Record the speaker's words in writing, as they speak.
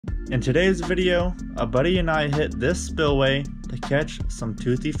In today's video, a buddy and I hit this spillway to catch some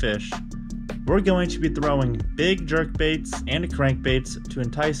toothy fish. We're going to be throwing big jerk baits and crankbaits to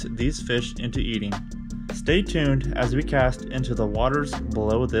entice these fish into eating. Stay tuned as we cast into the waters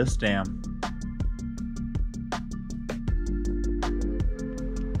below this dam.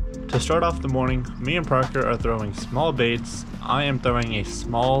 To start off the morning, me and Parker are throwing small baits. I am throwing a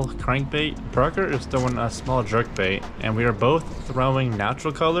small crankbait. Parker is throwing a small jerkbait, and we are both throwing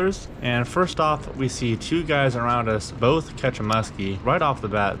natural colors. And first off, we see two guys around us both catch a muskie right off the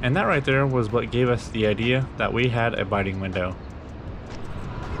bat, and that right there was what gave us the idea that we had a biting window.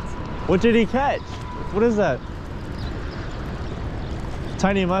 What did he catch? What is that?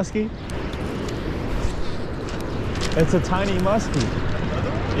 Tiny muskie? It's a tiny muskie.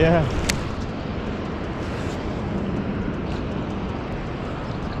 Yeah.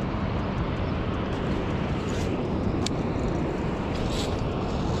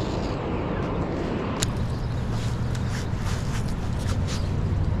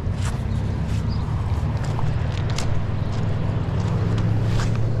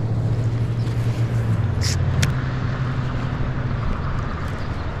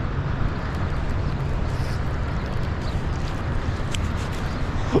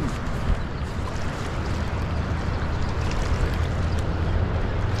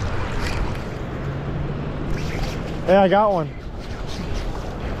 Hey, I got one.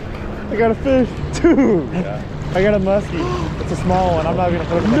 I got a fish. Dude! Yeah. I got a muskie. It's a small one. I'm not gonna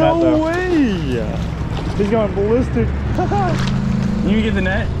put it in the net though. No way! He's going ballistic. You can get the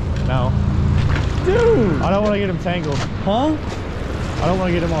net? No. Dude! I don't want to get him tangled. Huh? I don't want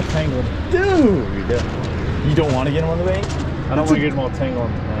to get him all tangled. Dude! You don't want to get him on the bait? I don't want to get him all tangled.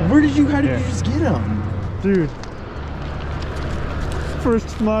 How did you just get him? Dude. First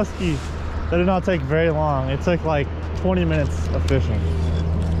muskie. That did not take very long. It took like 20 minutes of fishing.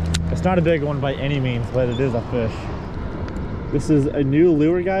 It's not a big one by any means, but it is a fish. This is a new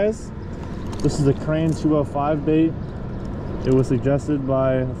lure, guys. This is a Crane 205 bait. It was suggested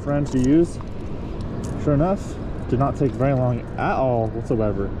by a friend to use. Sure enough, did not take very long at all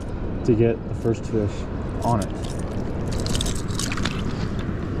whatsoever to get the first fish on it.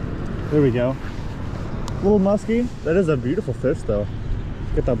 There we go. Little muskie. That is a beautiful fish though.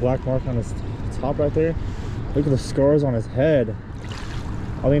 Get that black mark on his top right there. Look at the scars on his head.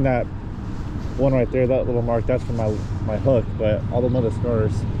 I think that one right there, that little mark, that's from my hook, but all the other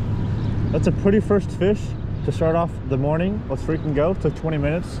scars. That's a pretty first fish to start off the morning. Let's freaking go. Took 20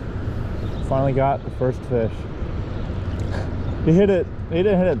 minutes. Finally got the first fish. He didn't hit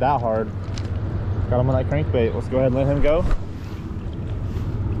it that hard. Got him on that crankbait. Let's go ahead and let him go.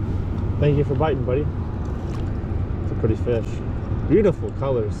 Thank you for biting, buddy. It's a pretty fish. Beautiful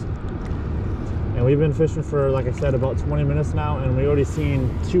colors. And we've been fishing for, like I said, about 20 minutes now, and we already seen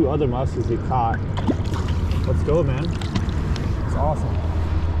two other muskies we caught. Let's go, man. It's awesome.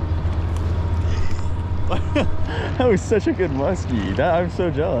 That was such a good muskie. I'm so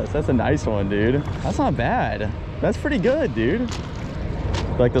jealous. That's a nice one, dude. That's not bad. That's pretty good, dude.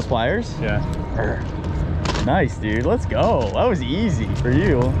 You like those pliers? Yeah. Nice, dude. Let's go. That was easy for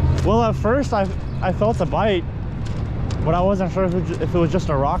you. Well, at first I felt a bite, but I wasn't sure if it was just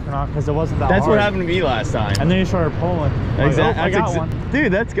a rock or not, because it wasn't that That's hard. what happened to me last time. And then you started pulling. Exactly. Like, oh, I got one.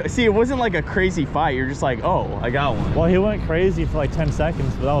 Dude, that's good. See, it wasn't like a crazy fight. You're just like, oh, I got one. Well, he went crazy for like 10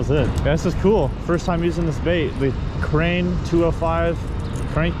 seconds, but that was it. Yeah, this is cool. First time using this bait, the Crane 205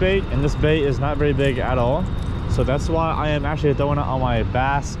 crankbait, and this bait is not very big at all. So that's why I am actually throwing it on my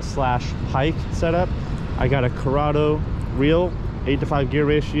bass/pike setup. I got a Corrado reel, 8:5 gear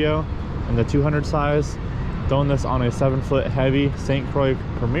ratio, and the 200 size. Throwing this on a 7-foot heavy St. Croix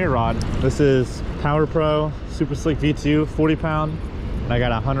Premier rod. This is Power Pro Super Slick V2 40-pound, and I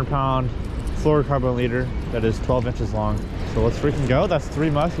got a 100-pound fluorocarbon leader that is 12 inches long. So let's freaking go. That's 3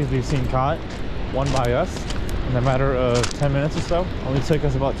 muskies we've seen caught, one by us in a matter of 10 minutes or so. Only took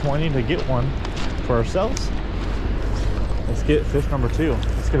us about 20 to get one for ourselves. Let's get fish number 2.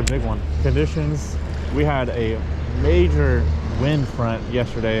 Let's get a big one. Conditions, we had a major wind front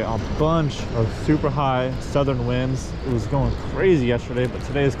yesterday, a bunch of super high southern winds. It was going crazy yesterday, but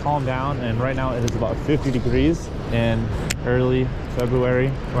today has calmed down, and right now it is about 50 degrees in early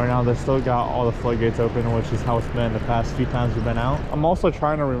February. Right now they still got all the floodgates open, which is how it's been the past few times we've been out. I'm also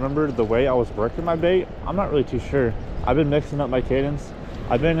trying to remember the way I was working my bait. I'm not really too sure. I've been mixing up my cadence.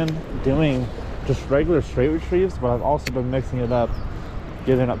 I've been doing just regular straight retrieves, but I've also been mixing it up,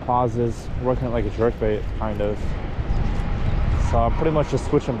 giving up pauses, working it like a jerkbait kind of. So I'm pretty much just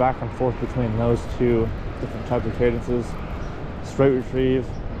switching back and forth between those two different types of cadences. Straight retrieve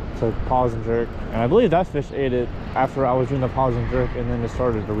to pause and jerk. And I believe that fish ate it after I was doing the pause and jerk, and then just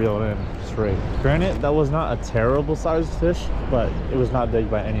started to reel it in straight. Granted, that was not a terrible sized fish, but it was not big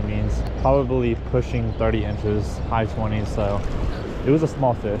by any means. Probably pushing 30 inches, high 20s, so it was a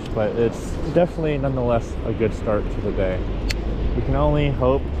small fish, but it's definitely nonetheless a good start to the day. We can only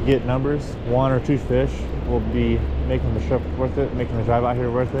hope to get numbers. 1 or 2 fish will be making the trip worth it, making the drive out here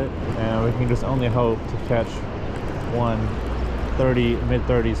worth it, and we can just only hope to catch one 30,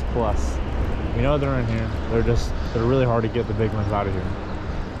 mid-30s plus. We know they're in here. They're really hard to get the big ones out of here.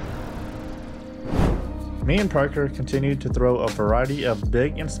 Me and Parker continued to throw a variety of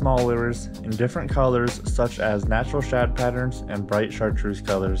big and small lures in different colors, such as natural shad patterns and bright chartreuse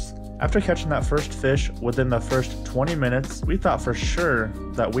colors. After catching that first fish within the first 20 minutes, we thought for sure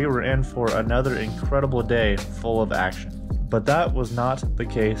that we were in for another incredible day full of action. But that was not the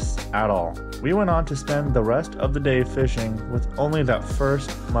case at all. We went on to spend the rest of the day fishing with only that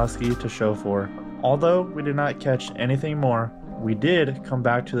first muskie to show for. Although we did not catch anything more, we did come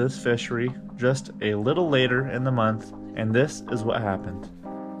back to this fishery just a little later in the month, and this is what happened.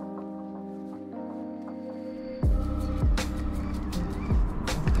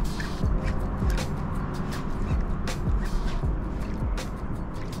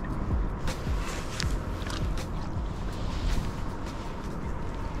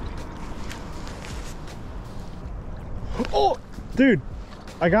 Oh, dude,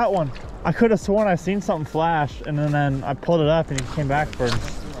 I got one. I could have sworn I seen something flash, and then I pulled it up and he came back for it.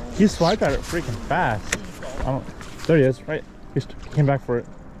 He swiped at it freaking fast. There he is, right? He came back for it.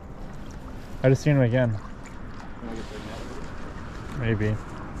 I just seen him again. Maybe.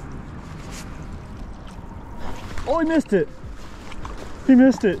 Oh, he missed it. He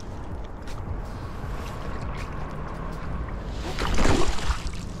missed it.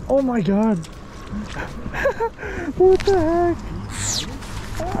 Oh my God. What the heck?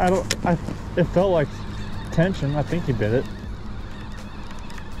 It felt like tension. I think he bit it.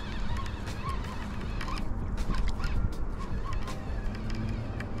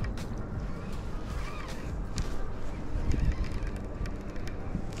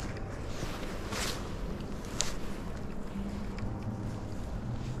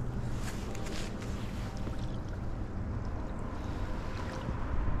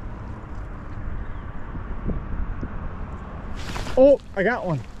 Oh, I got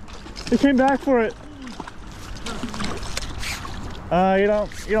one. He came back for it.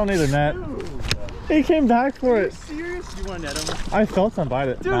 You don't need a net. Dude. He came back for it. Are you serious? You want to net him? I felt him bite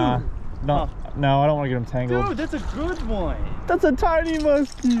it. Dude. Nah. No, no, I don't want to get him tangled. Dude, that's a good one. That's a tiny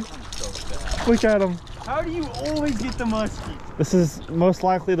muskie. So look at him. How do you always get the muskie? This is most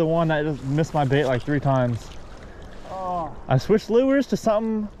likely the one that just missed my bait like 3 times. Oh. I switched lures to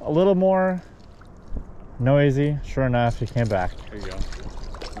something a little more noisy. Sure enough, he came back. There you go.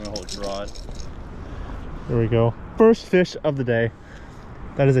 I'm gonna hold his rod. There we go. First fish of the day.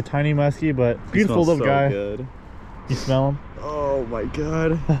 That is a tiny muskie, but beautiful little guy. Good. You smell him? Oh my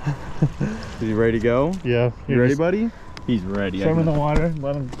God. Is he ready to go? Yeah. You ready, buddy? He's ready. Throw him in the water,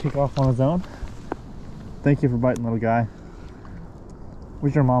 let him kick off on his own. Thank you for biting, little guy.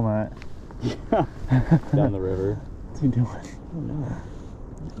 Where's your mama at? Yeah. Down the river. What's he doing? Oh no.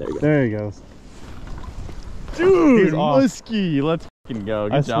 There you go. There he goes. Dude, muskie. Let's fucking go.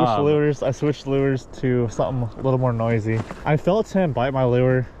 Good job. I switched lures to something a little more noisy. I felt him bite my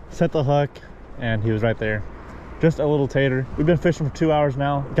lure, set the hook, and he was right there. Just a little tater. We've been fishing for 2 hours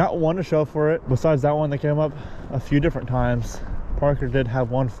now. Got one to show for it. Besides that one that came up a few different times. Parker did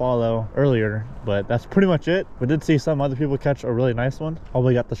have one follow earlier, but that's pretty much it. We did see some other people catch a really nice one. All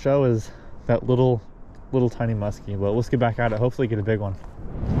we got to show is that little tiny muskie, but let's get back at it. Hopefully get a big one.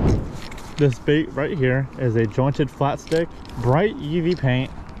 This bait right here is a jointed flat stick, bright UV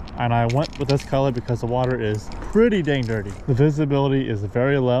paint, and I went with this color because the water is pretty dang dirty. The visibility is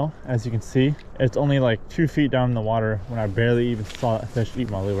very low. As you can see, it's only like 2 feet down in the water when I barely even saw a fish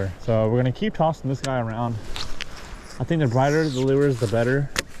eat my lure. So we're gonna keep tossing this guy around. I think the brighter the lures, the better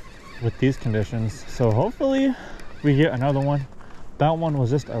with these conditions. So hopefully we get another one. That one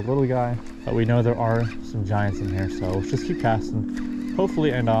was just a little guy, but we know there are some giants in here. So let's just keep casting.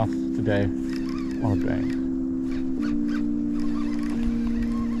 Hopefully end off the day on a bang.